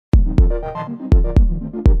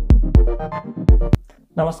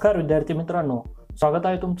नमस्कार विद्यार्थी मित्रांनो, स्वागत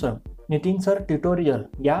आहे तुमचं नितीन सर ट्युटोरियल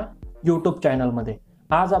या यूट्यूब चॅनलमध्ये।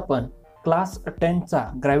 आज आपण क्लास 10 चा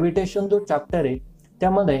ग्रॅव्हिटेशन जो चॅप्टर आहे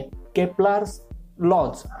त्यामध्ये केप्लर्स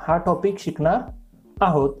लॉज हा टॉपिक शिकणार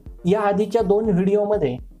आहोत। या आधीच्या 2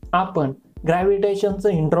 व्हिडिओमध्ये आपण ग्रॅव्हिटेशनचं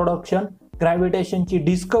इंट्रोडक्शन, ग्रॅव्हिटेशनची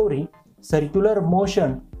डिस्कव्हरी, सर्क्युलर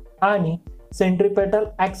मोशन आणि सेंट्रिपेटल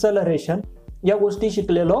ॲक्सेलरेशन या गोष्टी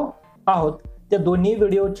शिकलेलो आहोत। त्या दोन्ही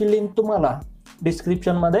व्हिडिओची लिंक तुम्हाला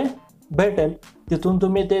डिस्क्रिप्शन मध्ये भेटेल, तिथून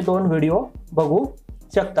तुम्ही ते 2 व्हिडिओ बघू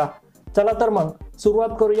शकता। चला तर मग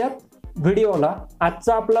सुरुवात करूयात व्हिडिओला।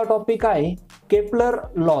 आजचा आपला टॉपिक आहे केप्लर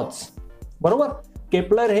लॉज। बरोबर,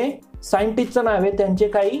 केप्लर हे सायंटिस्टचं नाव आहे, त्यांचे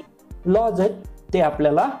काही लॉज आहेत ते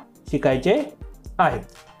आपल्याला शिकायचे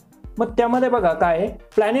आहेत। मग त्यामध्ये बघा काय आहे,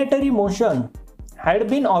 planetary motion had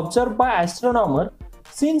bin ऑब्झर्व्ड bye ॲस्ट्रोनॉमर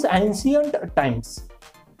since ancient times.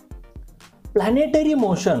 Planetary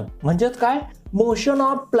motion म्हणजेच काय, मोशन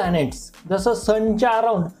ऑफ प्लॅनेट्स। जसं सनच्या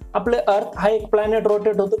अराउंड आपले अर्थ हा एक प्लॅनेट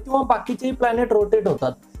रोटेट होतो किंवा बाकीचेही प्लॅनेट रोटेट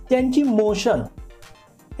होतात, त्यांची मोशन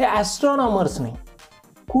हे ॲस्ट्रोनॉमर्सने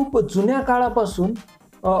खूप जुन्या काळापासून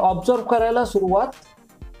ऑब्झर्व करायला सुरुवात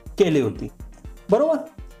केली होती। बरोबर,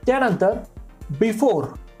 त्यानंतर before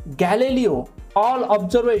Galileo all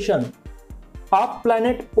observation of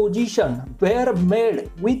planet position wear made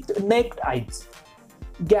with necked eyes.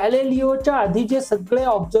 गॅलिलिओच्या आधी जे सगळे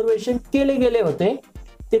ऑब्झर्वेशन केले गेले होते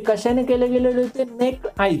ते कशाने केले गेलेले होते, नेक्ड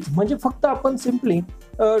आईज, म्हणजे फक्त आपण सिम्पली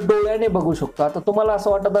डोळ्याने बघू शकतो। आता तुम्हाला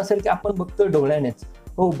असं वाटत असेल की आपण बघतोय डोळ्यानेच,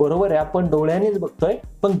 हो बरोबर आहे, आपण डोळ्यानेच बघतोय,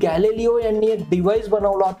 पण गॅलिलिओ यांनी एक डिव्हाइस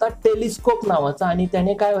बनवला होता टेलिस्कोप नावाचा, आणि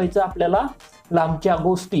त्याने काय व्हायचं, आपल्याला लांबच्या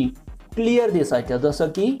गोष्टी क्लिअर दिसायच्या। जसं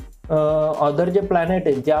की अदर जे प्लॅनेट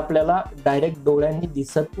आहेत जे आपल्याला डायरेक्ट डोळ्यांनी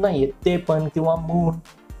दिसत नाहीत ते पण, किंवा मून,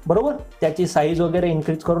 बरोबर, त्याची साईज वगैरे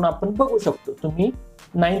इन्क्रीज करून आपण बघू शकतो। तुम्ही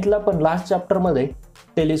 9th ला पण लास्ट चॅप्टर मध्ये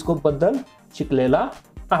टेलिस्कोप बद्दल शिकलेला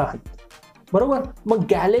आहात। बरोबर, मग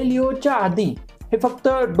गॅलिलिओच्या आधी हे फक्त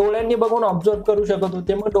डोळ्यांनी बघून ऑब्झर्व करू शकत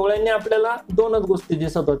होते। मग डोळ्यांनी आपल्याला 2च गोष्टी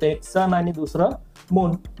दिसत होते, एक सन आणि दुसरं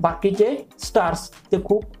मून। बाकीचे स्टार्स ते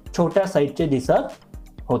खूप छोट्या साईजचे दिसत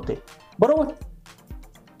होते। बरोबर,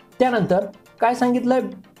 त्यानंतर काय सांगितलंय,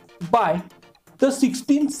 bye the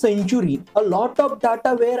 16th century a lot of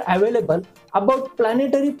data were available about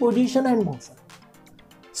planetary position and motion।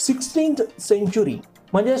 16th century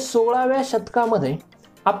म्हणजे 16व्या शतकामध्ये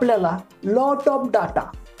आपल्याला लॉट ऑफ डाटा,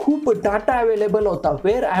 खूप डाटा अवेलेबल होता,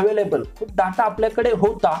 वेअर अवेलेबल, खूप डाटा आपल्याकडे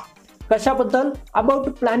होता कशाबद्दल, about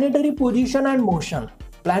planetary position and motion.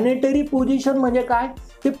 Planetary position म्हणजे काय,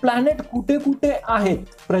 ते प्लॅनेट कुठे कुठे आहेत,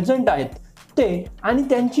 प्रेझेंट आहेत ते, आणि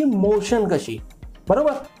त्यांची मोशन कशी।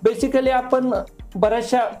 बरोबर, बेसिकली आपण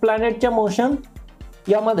बऱ्याचशा प्लॅनेटच्या मोशन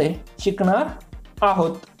यामध्ये शिकणार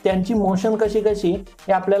आहोत। त्यांची मोशन कशी कशी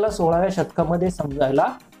हे आपल्याला 16व्या शतकामध्ये समजायला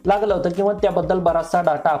लागलं होतं, किंवा त्याबद्दल बराचसा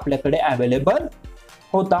डाटा आपल्याकडे अवेलेबल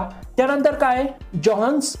होता। त्यानंतर काय,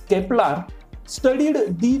 Johns Kepler studied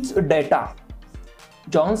these data.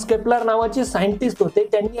 Johns Kepler नावाचे सायंटिस्ट होते,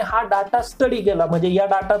 त्यांनी हा डाटा स्टडी केला, म्हणजे या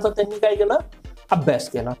डाटाचा त्यांनी काय केलं, अभ्यास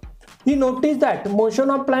केला। He noticed that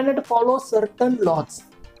motion of planet follows certain laws।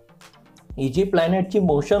 He G प्लॅनेटची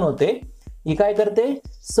motion होते ही काय करते,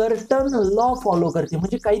 सर्टन लॉ फॉलो करते,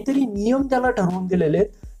 म्हणजे काहीतरी नियम त्याला ठरवून दिलेले,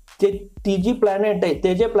 ती जी प्लॅनेट आहे,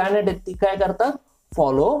 ते जे प्लॅनेट आहेत ती काय करतात,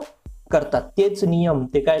 फॉलो करतात, तेच नियम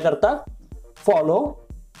ते काय करतात, फॉलो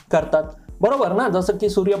करतात। बरोबर ना, जसं की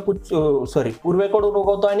सूर्य पूर्वेकडून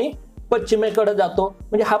उगवतो आणि पश्चिमेकडे जातो,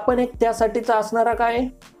 म्हणजे हा पण एक त्यासाठीचा असणारा काय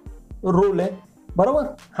रूल आहे। बरोबर,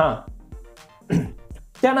 हा।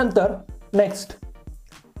 त्यानंतर नेक्स्ट,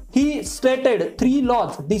 ही stated 3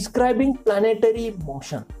 lodge describing planetary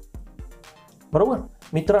motion. बरोबर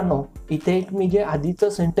मित्रांनो, इथे एक मी जे आधीचं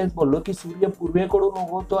सेंटेन्स बोललो की सूर्य पूर्वेकडून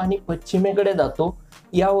उगवतो आणि पश्चिमेकडे जातो,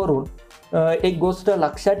 यावरून एक गोष्ट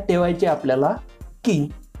लक्षात ठेवायची आपल्याला, की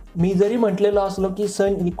मी जरी म्हटलेलं असलो की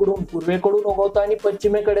सन इकडून पूर्वेकडून उगवतो आणि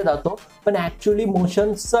पश्चिमेकडे जातो, पण ऍक्च्युअली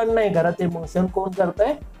मोशन सन नाही करत, ते मोशन कोण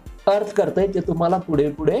करतंय, अर्थ करतंय। ते तुम्हाला पुढे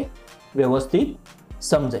पुढे व्यवस्थित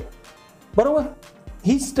समजेल। बरोबर,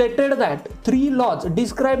 ही stated that 3 lodge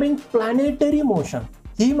describing planetary motion.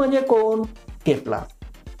 ही म्हणजे कोण, केप्लर।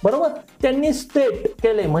 बरोबर, त्यांनी स्टेट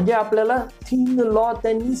केले, म्हणजे आपल्याला 3 लॉ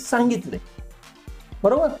त्यांनी सांगितले।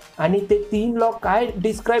 बरोबर, आणि ते 3 लॉ काय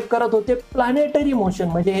डिस्क्राइब करत होते, प्लॅनेटरी मोशन,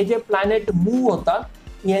 म्हणजे हे जे प्लॅनेट मूव्ह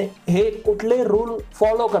होतात हे कुठले रूल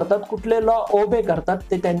फॉलो करतात, कुठले लॉ ओबे करतात,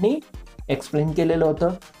 ते त्यांनी एक्सप्लेन केलेलं होतं।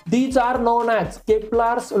 These R non as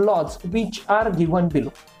Kepler's laws which are given below.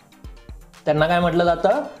 त्यांना काय म्हटलं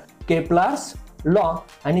जातं, केप्लर्स लॉ,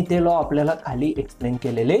 आणि ते लॉ आपल्याला खाली एक्सप्लेन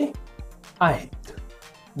केलेले आहेत।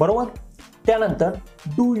 बरोबर, त्यानंतर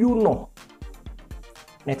डू यू नो,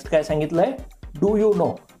 नेक्स्ट काय सांगितलंय, डू यू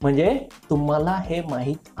नो म्हणजे तुम्हाला हे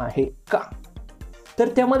माहित आहे का. तर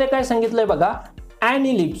त्यामध्ये काय सांगितलंय बघा, an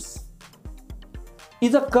ellipse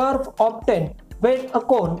is a curve obtained when a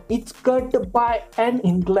cone is cut by an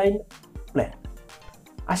inclined plane.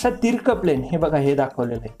 अशा तिरक प्लेन, हे बघा हे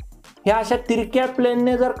दाखवलेलं आहे, ह्या अशा तिरक्या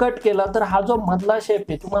प्लेनने जर कट केला तर हा जो मधला शेप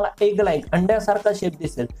आहे तुम्हाला एग लाईक अंड्यासारखा शेप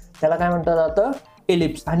दिसेल, त्याला काय म्हटलं जातं,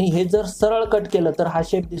 एलिप्स. आणि हे जर सरळ कट केलं तर हा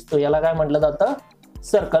शेप दिसतो, याला काय म्हटलं जातं,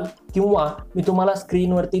 सर्कल. किंवा मी तुम्हाला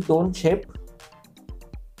स्क्रीनवरती दोन शेप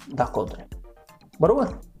दाखवतोय, बरोबर.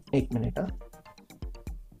 एक मिनिट,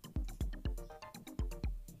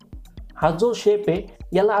 हा जो शेप आहे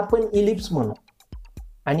याला आपण इलिप्स म्हणू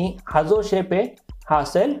आणि हा जो शेप आहे हा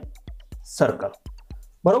असेल सर्कल,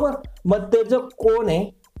 बरोबर. मग ते जो कोन आहे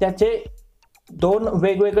त्याचे दोन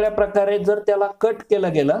वेगवेगळ्या प्रकारे जर त्याला कट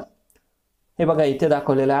केलं गेलं, हे बघा इथे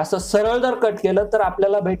दाखवलेलं आहे, असं सरळ जर कट केलं तर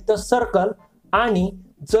आपल्याला भेटतं सर्कल, आणि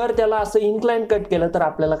जर त्याला असं इन्क्लाइन कट केलं तर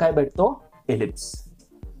आपल्याला काय भेटतो, एलिप्स,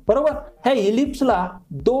 बरोबर. ह्या एलिप्सला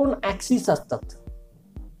दोन ऍक्सिस असतात.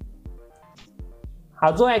 हा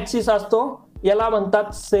जो ऍक्सिस असतो याला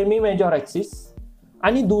म्हणतात सेमी मेजॉर ऍक्सिस,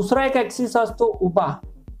 आणि दुसरा एक ऍक्सिस असतो उभा,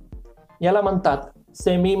 याला म्हणतात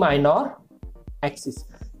सेमी मायनॉर ऍक्सिस.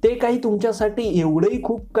 ते काही तुमच्यासाठी एवढंही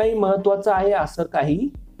खूप काही महत्वाचं आहे असं काही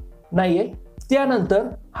नाहीये. त्यानंतर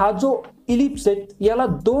हा जो इलिप्स आहे याला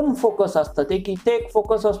दोन फोकस असतात, एक इथे एक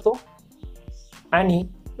फोकस असतो आणि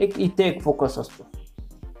एक इथे एक फोकस असतो,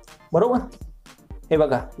 बरोबर. हे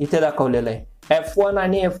बघा इथे दाखवलेलं आहे, F1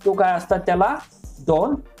 आणि F2 काय असतात, त्याला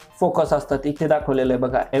दोन फोकस असतात. इथे दाखवलेलं आहे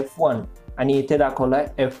बघा F1 आणि इथे दाखवलाय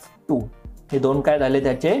F2, हे दोन काय झाले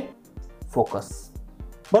त्याचे फोकस,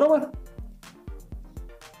 बरोबर.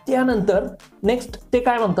 त्यानंतर नेक्स्ट ते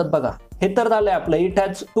काय म्हणतात बघा, हे तर झालंय आपलं it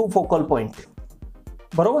has to focal point,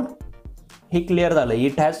 बरोबर. हे क्लिअर झालं,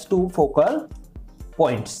 it has to focal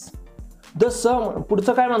points. The सम,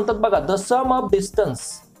 पुढचं काय म्हणतात बघा, the some of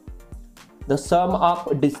distance, the sum of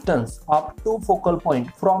distance of two focal point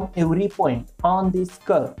from every point on this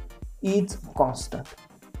curve is constant.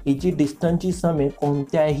 ही जी डिस्टन्सची सम आहे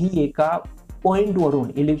कोणत्याही एका पॉइंट वरून,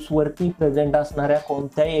 इलिप्स वरती प्रेझेंट असणाऱ्या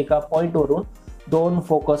कोणत्याही एका पॉइंट वरून दोन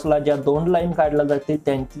फोकसला ज्या दोन लाईन काढल्या जाते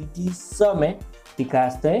त्यांची जी सम आहे ती काय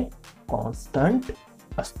असते, कॉन्स्टंट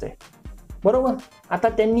असते, बरोबर. आता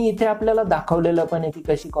त्यांनी इथे आपल्याला दाखवलेलं पण आहे की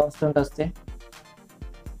कशी कॉन्स्टंट असते.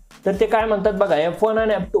 तर ते काय म्हणतात बघा, F1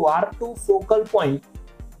 आणि F2 R to focal point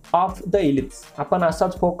of the ellipse. आपण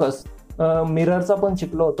असाच फोकस मिररचा पण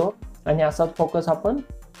शिकलो होतो आणि असाच फोकस आपण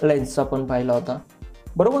लेन्सचा पण पाहिला होता,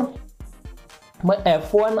 बरोबर. मग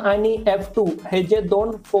F1 आणि F2 हे जे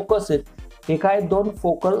दोन फोकस आहेत हे काय दोन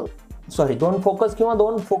फोकस किंवा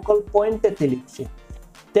दोन फोकल पॉइंट आहेत इलिप्सचे.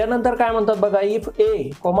 त्यानंतर काय म्हणतात बघा, if A,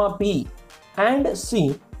 P and C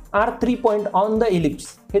R 3 point on the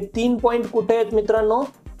ellipse. हे 3 पॉइंट कुठे आहेत मित्रांनो,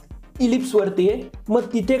 इलिप्स वरती आहे. मग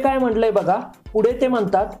तिथे काय म्हटलंय बघा, पुढे ते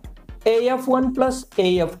म्हणतात AF1 प्लस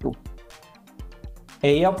AF2.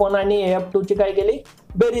 AF1 आणि AF2 ची काय केली,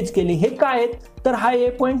 बेरीज केली. हे काय आहेत तर हा ए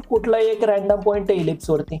पॉइंट कुठलाही एक रॅन्डम पॉइंट आहे इलिप्स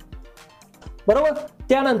वरती, बरोबर.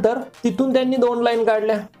 त्यानंतर तिथून त्यांनी दोन लाईन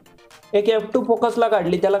काढल्या, एक F2 फोकसला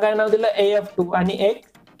काढली त्याला काय नाव दिलं AF2, आणि एक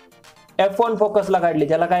F1 फोकसला काढली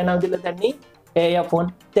त्याला काय नाव दिलं त्यांनी AF1.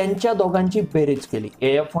 त्यांच्या दोघांची बेरीज केली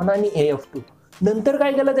AF1 आणि AF2. नंतर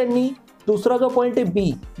काय केलं त्यांनी, दुसरा जो पॉइंट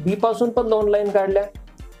आहे बी पासून पण दोन लाईन काढल्या,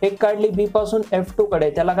 एक काढली बी पासून F2 कडे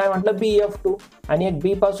त्याला काय म्हटलं BF2, आणि एक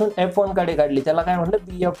बी पासून F1 कडे काढली त्याला काय म्हटलं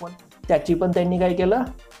BF1. त्याची पण त्यांनी काय केलं,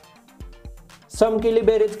 सम केली,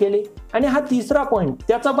 बेरीज केली. आणि हा तिसरा पॉइंट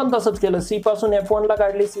त्याचा पण तसंच केलं, सी पासून F1 ला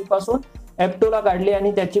काढली, सी पासून F2 ला काढली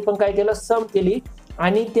आणि त्याची पण काय केलं, सम केली.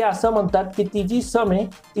 आणि ते असं म्हणतात की ती जी सम आहे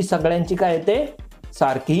ती सगळ्यांची काय येते,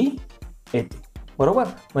 सारखी येते, बरोबर.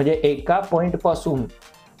 म्हणजे एका पॉइंट पासून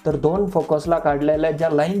तर दोन फोकसला काढलेल्या ज्या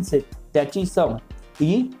लाईन्स आहेत त्याची सम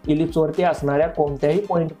ही इलिप्स वरती असणाऱ्या कोणत्याही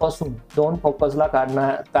पॉइंट पासून दोन फोकसला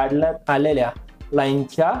काढण्यात आलेल्या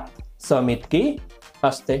लाईनच्या सम इतकी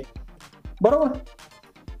असते, बरोबर.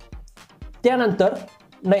 त्यानंतर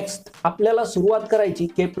नेक्स्ट आपल्याला सुरुवात करायची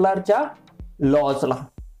केप्लरच्या लॉजला,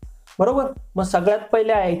 बरोबर. मग सगळ्यात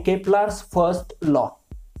पहिले आहे केप्लर्स फर्स्ट लॉ.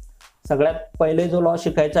 सगळ्यात पहिले जो लॉ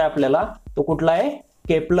शिकायचा आहे आपल्याला तो कुठला आहे,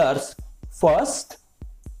 केप्लर्स फर्स्ट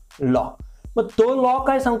लॉ. मग तो लॉ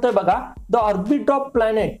काय सांगतोय बघा, the orbit of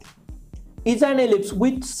planet is an ellipse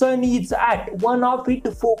with sun is at one of it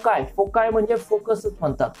फोकाय. फोकाय म्हणजे फोकसच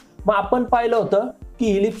म्हणतात. मग आपण पाहिलं होतं की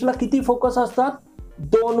इलिप्सला किती फोकस असतात,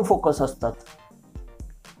 दोन फोकस असतात,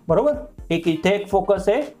 बरोबर. एक इथे एक फोकस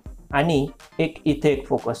आहे आणि एक इथे एक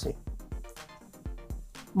फोकस आहे.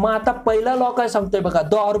 मग आता पहिला लॉ काय सांगतोय बघा,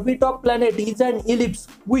 the orbit of planet is an ellipse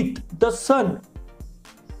with the sun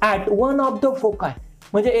at one of the फोकाय.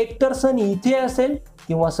 म्हणजे एकतर सन इथे असेल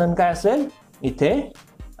किंवा सन काय असेल, इथे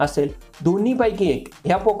असेल, दोन्ही पैकी एक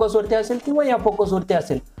ह्या फोकसवरती असेल किंवा या फोकसवरती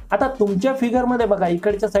असेल. आता तुमच्या फिगर मध्ये बघा,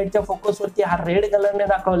 इकडच्या साईडच्या फोकसवरती हा रेड कलरने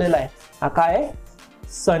दाखवलेला आहे, हा काय आहे,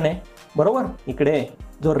 सन आहे, बरोबर. इकडे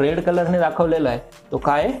जो रेड कलरने दाखवलेला आहे तो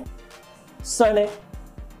काय आहे, सन आहे.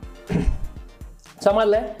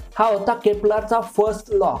 समजलंय. हा होता केप्लरचा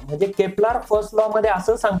फर्स्ट लॉ. म्हणजे केप्लर फर्स्ट लॉ मध्ये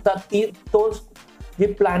असं सांगतात की तो जे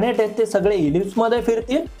प्लॅनेट आहेत ते सगळे इलिप्स मध्ये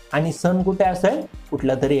फिरतील आणि सन कुठे असेल,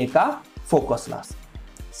 कुठल्या तरी एका फोकसला असेल.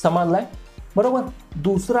 समजलाय, बरोबर.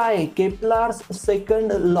 दुसरा आहे केप्लर्स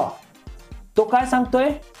सेकंड लॉ. तो काय सांगतोय,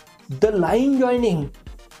 the line joining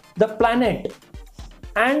the planet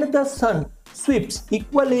and the sun sweeps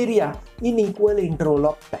equal area in equal interval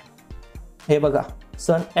of time. हे बघा,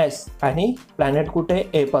 सन एस आणि प्लॅनेट कुठे,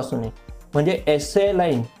 ए पासून आहे, म्हणजे एस ए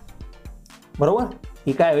लाईन, बरोबर.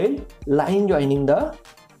 ही काय होईल, line joining the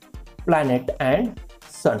planet and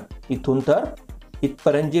सन. इथून तर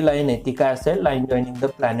इथपर्यंत जी लाईन आहे ती काय असेल, line joining the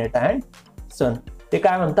planet and सन. ते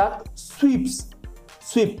काय म्हणतात,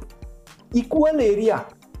 sweep equal area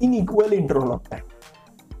in equal interval of time.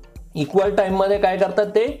 Equal time मध्ये काय करतात,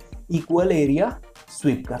 ते इक्वल एरिया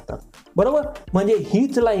स्वीप करतात, बरोबर. म्हणजे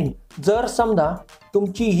हीच लाईन जर समजा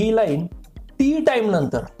तुमची ही लाईन टी टाइम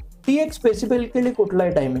नंतर, टी एक स्पेसिफिकली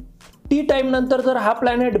कुठलाही टाइम आहे, टी टाइम नंतर जर हा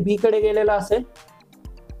प्लॅनेट बी कडे गेलेला असेल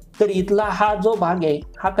तर इथला हा जो भाग आहे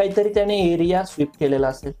हा काहीतरी त्याने एरिया स्वीप केलेला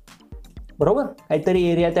असेल, बरोबर. काहीतरी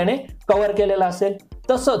एरिया त्याने कव्हर केलेला असेल.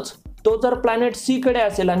 तसंच तो जर प्लॅनेट सी कडे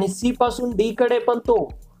असेल आणि सी पासून डी कडे पण तो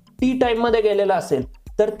टी टाइम मध्ये गेलेला असेल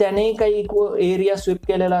तर त्याने काही एरिया स्वीप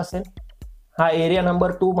केलेला असेल. हा एरिया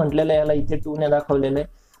नंबर 2 म्हटलेला, याला इथे 2 ने दाखवलेलं आहे.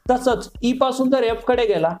 तसंच ई पासून जर एफ कडे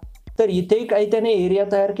गेला तर इथेही काही त्याने एरिया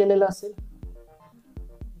तयार केलेला असेल.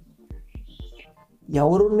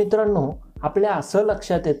 यावरून मित्रांनो आपल्या असं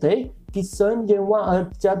लक्षात येतंय की सन जेव्हा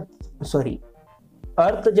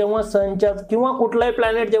अर्थ जेव्हा सनच्या किंवा कुठलाही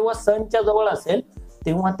प्लॅनेट जेव्हा सनच्या जवळ असेल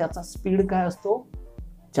तेव्हा त्याचा स्पीड काय असतो,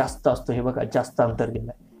 जास्त असतो. हे बघा, जास्त अंतर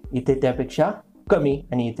गेलाय, इथे त्यापेक्षा कमी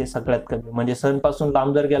आणि इथे सगळ्यात कमी. म्हणजे सन पासून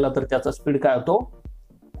लांब जर गेला तर त्याचा स्पीड काय होतो,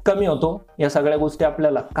 कमी होतो. या सगळ्या गोष्टी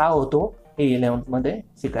आपल्याला का होतो हे 11th मध्ये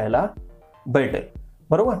शिकायला भेटेल,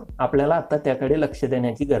 बरोबर. आपल्याला आता त्याकडे लक्ष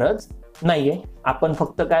देण्याची गरज नाहीये. आपण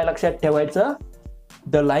फक्त काय लक्षात ठेवायचं,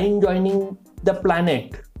 the line joining the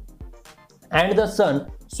planet and the sun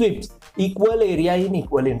sweeps equal area in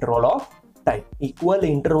equal interval of time. Equal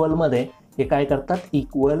interval मध्ये हे काय करतात,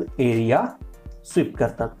 इक्वल एरिया स्वीप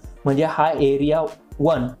करतात. म्हणजे हा एरिया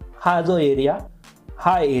 1, हा जो एरिया,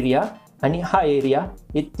 हा एरिया आणि हा एरिया,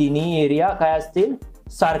 हे तिन्ही एरिया काय असतील,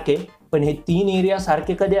 सारखे. पण हे 3 एरिया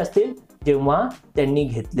सारखे कधी असतील, जेव्हा त्यांनी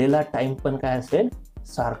घेतलेला टाइम पण काय असेल,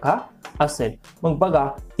 सारखा असेल. मग बघा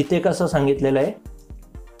इथे कसं सांगितलेलं आहे,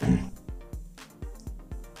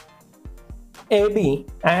 AB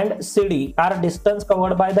and CD are distance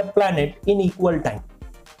covered by the planet in equal time.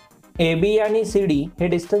 AB आणि CD हे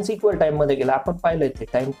डिस्टन्स इक्वल टाइम मध्ये गेला. आपण पाहिलं इथे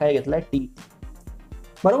टाइम काय घेतलाय, T,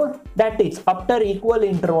 बरोबर. That is after equal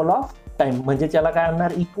interval of time. म्हणजे त्याला काय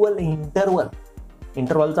म्हणणार, इक्वल इंटरव्हल.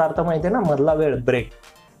 इंटरव्हलचा अर्थ माहिती आहे ना, मधला वेळ, ब्रेक,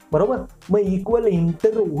 बरोबर. मग इक्वल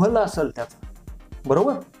इंटरव्हल असेल त्याचा,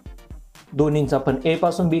 बरोबर. दोन्हींचा पण ए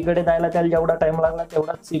पासून बी कडे जायला त्याला जेवढा टाइम लागला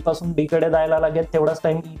तेवढाच सी पासून डी कडे जायला लागेल, तेवढाच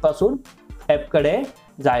टाइम ई पासून एफ कडे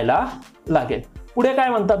जायला लागेल. पुढे काय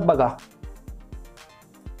म्हणतात बघा,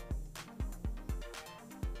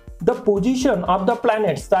 the position of the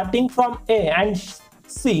planet starting from A and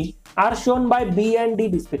C R shown by B and D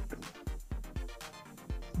respectively.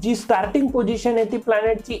 G starting position आहे ती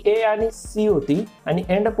प्लॅनेटची ए आणि सी होती आणि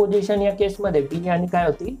एंड पोझिशन या केसमध्ये बी आणि काय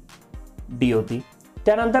होती, डी होती.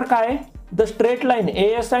 त्यानंतर काय, the straight line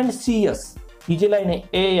as and CS, he G line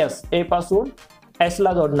आहे एएस, ए पासून एस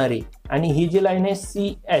ला जोडणारी, आणि ही जी लाईन आहे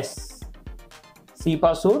सीएस, सी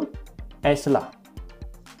पासून एस ला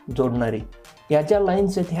जोडणारी, या ज्या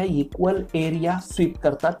लाईन्स आहेत ह्या इक्वल एरिया स्वीप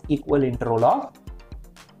करतात इक्वल इंटरव्हल ऑफ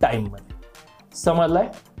टाइम मध्ये. समजलाय,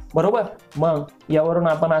 बरोबर. मग यावरून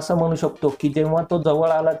आपण असं म्हणू शकतो की जेव्हा तो जवळ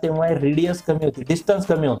आला तेव्हा रेडियस कमी होती, डिस्टन्स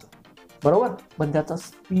कमी होतं, बरोबर. पण त्याचा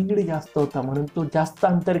स्पीड जास्त होता म्हणून तो जास्त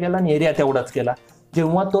अंतर गेला आणि एरिया तेवढाच केला.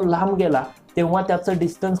 जेव्हा तो लांब गेला तेव्हा त्याचं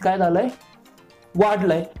डिस्टन्स काय झालंय,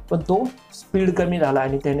 वाढलंय, पण तो स्पीड कमी झाला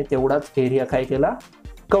आणि त्याने तेवढाच एरिया काय केला,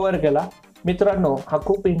 कव्हर केला. मित्रांनो हा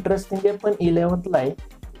खूप इंटरेस्टिंग आहे, पण 11th ला आहे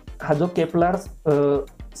हा जो केप्लर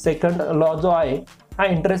सेकंड लॉ जो आहे हा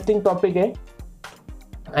इंटरेस्टिंग टॉपिक आहे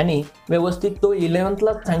आणि व्यवस्थित तो 11th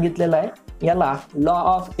लाच सांगितलेला आहे. याला लॉ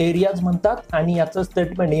ऑफ एरियाज म्हणतात आणि याचं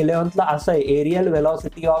स्टेटमेंट 11th असं आहे, aerial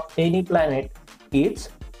velocity of any planet is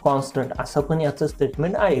constant, असं पण याचं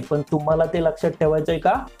स्टेटमेंट आहे. पण तुम्हाला ते लक्षात ठेवायचंय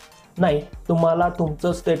का? नाही, तुम्हाला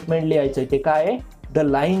तुमचं स्टेटमेंट लिहायचंय. ते काय आहे? The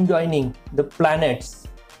line joining the planets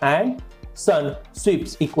and sun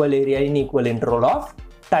sweeps equal area in equal interval of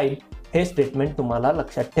time. हे स्टेटमेंट तुम्हाला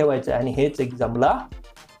लक्षात ठेवायचं आणि हेच एक्झामला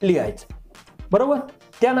लिहायचं. बरोबर.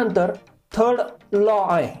 त्यानंतर थर्ड लॉ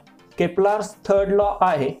आहे, केप्लर्स थर्ड लॉ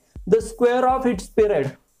आहे, the square of its period.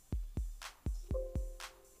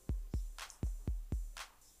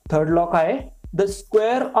 Third law काय? The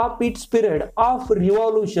square of its period of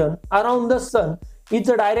रिव्हॉल्यूशन around the sun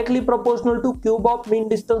is directly proportional two cube of mean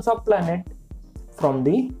distance of planet from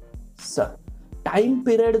the sun. Time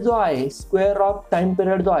period जो आहे, square of time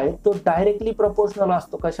period जो आहे तो directly proportional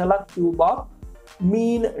असतो कशाला? Cube of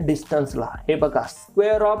मीन डिस्टन्सला. हे बघा,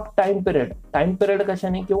 square of time period, time period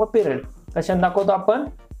कशाने किंवा पिरियड कशाने दाखवतो आपण?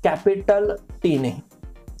 कॅपिटल टी ने.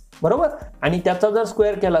 बरोबर. आणि त्याचा जर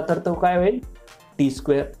स्क्वेअर केला तर तो काय होईल? T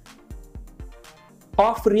square.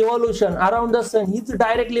 Of रिव्हॉल्यूशन around the sun is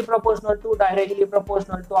directly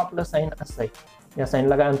proportional to आपलं साइन असं आहे. या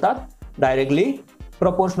साइनला काय म्हणतात? Directly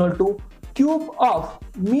proportional two cube of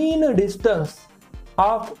mean distance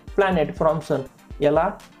of planet from सन. याला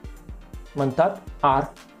म्हणतात आर.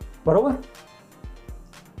 बरोबर.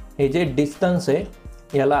 हे जे डिस्टन्स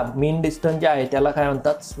आहे याला मीन डिस्टन्स जे आहे त्याला काय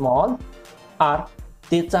म्हणतात? Small R.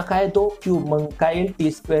 त्याचा काय तो क्यूब, मग काय येईल?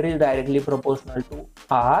 T square is directly proportional to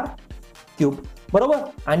R cube. बरोबर.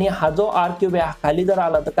 आणि हा जो आर क्यूब आहे खाली जर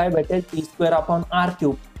आला तर काय भेटेल? T square upon R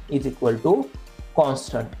cube is equal to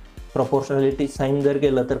constant. Proportionality sign जर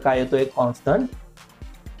केलं तर काय येतो? एक कॉन्स्टंट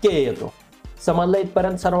के येतो. समजलं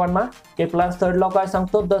इथपर्यंत सर्वांना? केप्लर्स थर्ड लॉ काय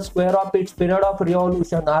सांगतो? The square of its period of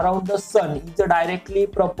रिव्हॉल्यूशन around the sun is directly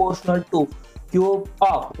proportional two cube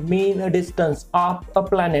of mean distance of a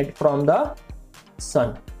planet from the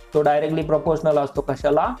सन. तो डायरेक्टली प्रोपोर्शनल असतो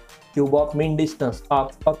कशाला? Cube of mean distance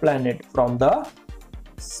of a planet from the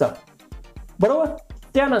सन. बरोबर.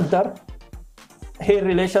 त्यानंतर हे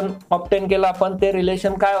relation obtain केलं आपण. ते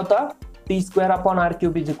relation काय होता? T square upon R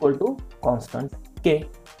cube is equal to constant के.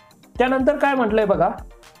 त्यानंतर काय म्हटलंय बघा,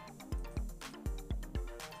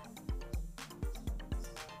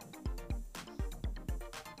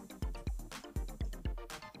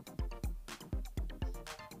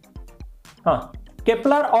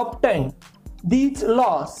 Kepler obtained these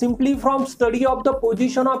laws simply from study of the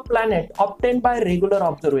position of planet obtained by regular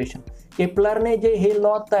observation. केप्लरने जे हे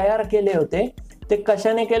लॉ तयार केले होते ते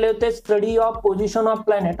कशाने केले होते? Study of position of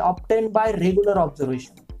planet obtained by regular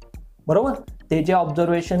observation. बरोबर. ते जे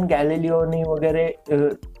ऑब्झर्वेशन गॅलिलिओनी वगैरे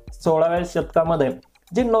 16व्या शतकामध्ये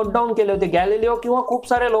जे नोट डाऊन केले होते, गॅलिलिओ किंवा खूप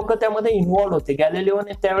सारे लोक त्यामध्ये इन्व्हॉल्व होते.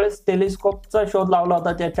 गॅलिलिओने त्यावेळेस टेलिस्कोपचा शोध लावला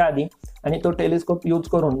होता त्याच्या आधी आणि तो टेलिस्कोप यूज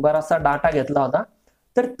करून बराचसा डाटा घेतला होता.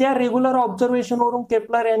 तर त्या रेग्युलर ऑब्झर्वेशन वरून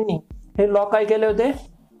केप्लर यांनी हे लॉ काय केले होते?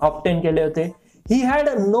 ऑब्टेन केले होते. He had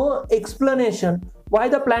no explanation why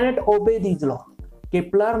the planet ओबे दीज लॉ.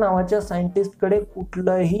 केप्लर नावाच्या सायंटिस्ट कडे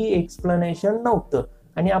कुठलंही एक्सप्लेनेशन नव्हतं.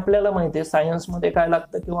 आणि आपल्याला माहिती आहे सायन्समध्ये काय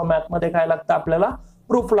लागतं किंवा मॅथमध्ये काय लागतं? आपल्याला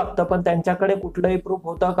प्रूफ लागतं. पण त्यांच्याकडे कुठलंही प्रूफ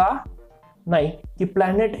होतं का? नाही. की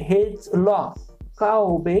प्लॅनेट हेच लॉ का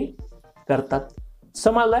ओबे करतात.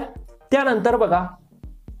 समजलंय? त्यानंतर बघा,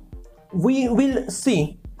 we will see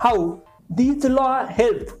how these law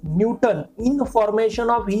help Newton in formation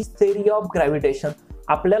of his theory of gravitation.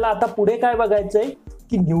 आपल्याला आता पुढे काय बघायचंय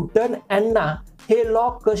की न्यूटन यांना हे लॉ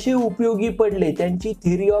कसे उपयोगी पडले त्यांची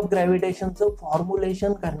थिअरी ऑफ ग्रॅव्हिटेशनचं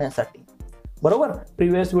फॉर्म्युलेशन करण्यासाठी. बरोबर.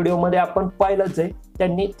 प्रिव्हियस व्हिडिओमध्ये आपण पाहिलंच आहे,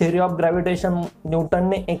 त्यांनी थिअरी ऑफ ग्रॅव्हिटेशन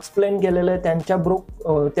न्यूटनने एक्सप्लेन केलेलं आहे.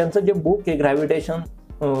 त्यांचं जे बुक आहे ग्रॅव्हिटेशन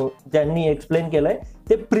ज्यांनी एक्सप्लेन केलंय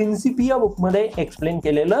ते प्रिन्सिपिया बुकमध्ये एक्सप्लेन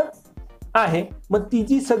केलेलं आहे. मग ती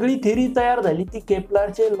जी सगळी थिअरी तयार झाली ती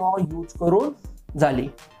केप्लरचे लॉ यूज करून झाली.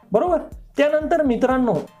 बरोबर. त्यानंतर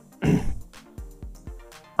मित्रांनो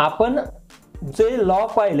आपण जे लॉ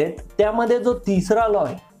पाहिलेत त्यामध्ये जो तिसरा लॉ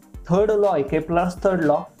आहे, थर्ड लॉ आहे, केप्लर्स थर्ड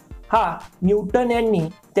लॉ, हा न्यूटन यांनी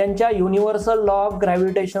त्यांच्या युनिव्हर्सल लॉ ऑफ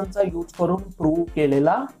ग्रॅव्हिटेशनचा यूज करून प्रूव्ह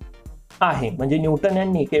केलेला आहे. म्हणजे न्यूटन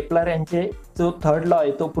यांनी केप्लर यांचे जो थर्ड लॉ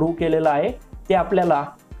आहे तो प्रूव्ह केलेला आहे. ते आपल्याला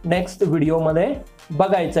नेक्स्ट व्हिडिओमध्ये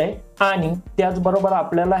बघायचं आहे. आणि त्याचबरोबर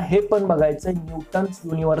आपल्याला हे पण बघायचं आहे Newton's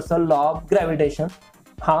universal law of gravitation.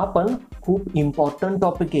 हा पण खूप इम्पॉर्टंट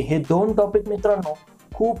टॉपिक आहे. हे दोन टॉपिक मित्रांनो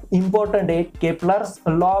खूप इम्पॉर्टंट आहे. Kepler's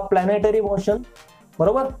law of planetary motion,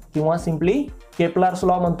 बरोबर, किंवा सिम्पली केप्लर्स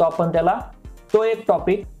लॉ म्हणतो आपण त्याला, तो एक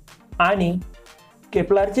टॉपिक. आणि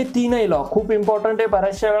केप्लरचे तीनही लॉ खूप इम्पॉर्टंट आहे,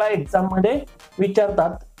 बऱ्याचशा वेळा एक्झाम मध्ये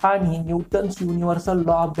विचारतात. आणि Newton's universal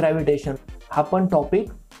law of gravitation हा पण टॉपिक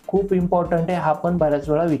खूप इम्पॉर्टंट आहे, हा पण बऱ्याच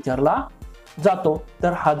वेळा विचारला जातो.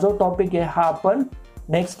 तर हा जो टॉपिक आहे हा आपण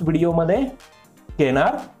नेक्स्ट व्हिडिओमध्ये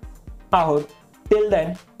घेणार आहोत. Till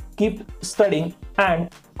then keep studying and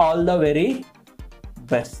all the very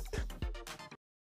best.